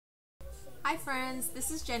Hi friends,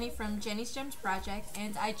 this is Jenny from Jenny's Gems Project,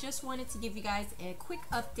 and I just wanted to give you guys a quick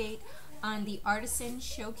update on the Artisan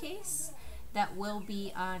showcase that will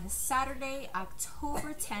be on Saturday,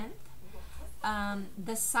 October 10th.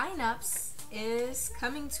 The sign-ups is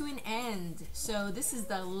coming to an end, so this is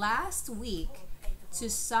the last week to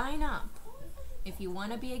sign up if you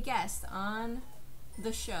want to be a guest on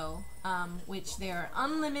the show, which there are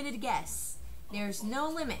unlimited guests. There's no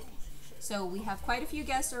limit. So we have quite a few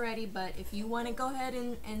guests already, but if you want to go ahead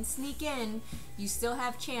and sneak in, you still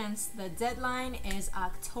have chance. The deadline is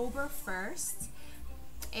October 1st.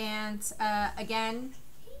 And again,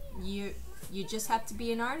 you just have to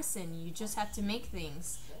be an artisan. You just have to make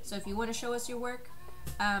things. So if you want to show us your work,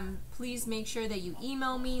 please make sure that you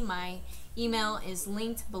email me. My email is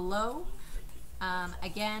linked below.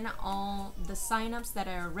 Again, all the signups that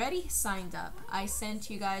are already signed up, I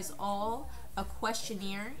sent you guys all a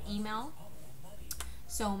questionnaire email,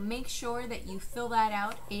 so make sure that you fill that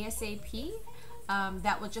out ASAP.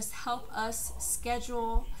 That will just help us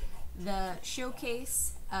schedule the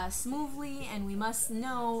showcase smoothly, and we must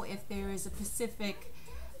know if there is a specific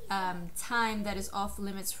time that is off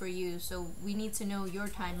limits for you. So we need to know your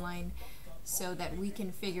timeline so that we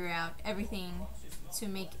can figure out everything to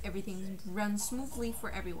make everything run smoothly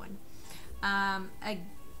for everyone.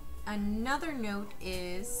 Another note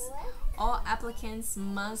is all applicants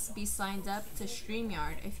must be signed up to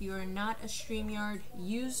STREAMYARD. If you are not a STREAMYARD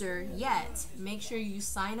user yet, make sure you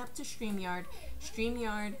sign up to STREAMYARD.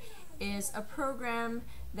 STREAMYARD is a program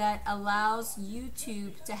that allows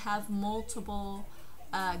YouTube to have multiple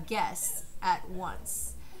guests at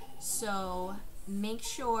once. So make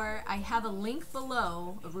sure I have a link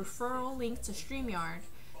below, a referral link to STREAMYARD,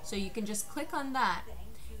 so you can just click on that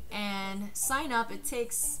and sign up. It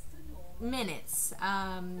takes minutes.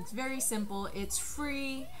 It's very simple. It's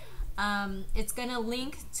free. It's gonna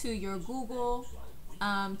link to your Google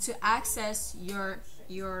to access your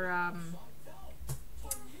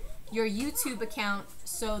YouTube account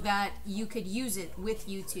so that you could use it with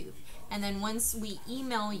YouTube. And then once we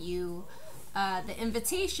email you the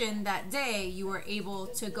invitation that day, you are able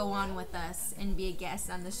to go on with us and be a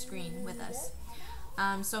guest on the screen with us.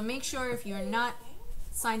 So make sure if you're not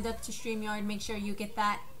signed up to STREAMYARD, make sure you get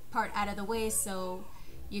that part out of the way so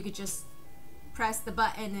you could just press the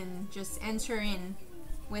button and just enter in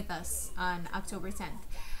with us on October 10th.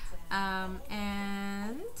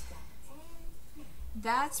 And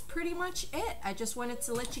that's pretty much it. I just wanted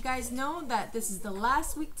to let you guys know that this is the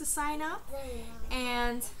last week to sign up,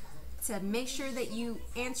 and to make sure that you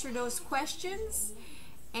answer those questions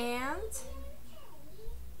and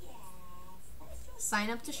sign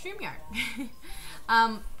up to STREAMYARD.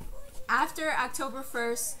 After October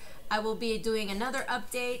 1st, I will be doing another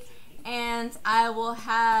update, and I will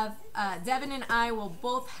have Devin and I will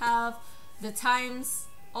both have the times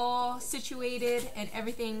all situated, and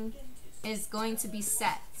everything is going to be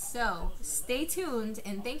set. So stay tuned,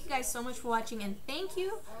 and thank you guys so much for watching, and thank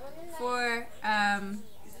you for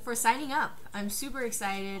signing up. I'm super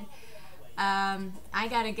excited. I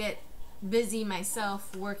gotta get busy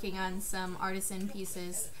myself working on some artisan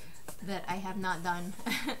pieces that I have not done.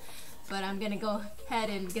 But I'm gonna go ahead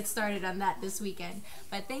and get started on that this weekend.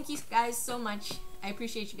 But thank you guys so much. I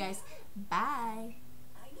appreciate you guys. Bye.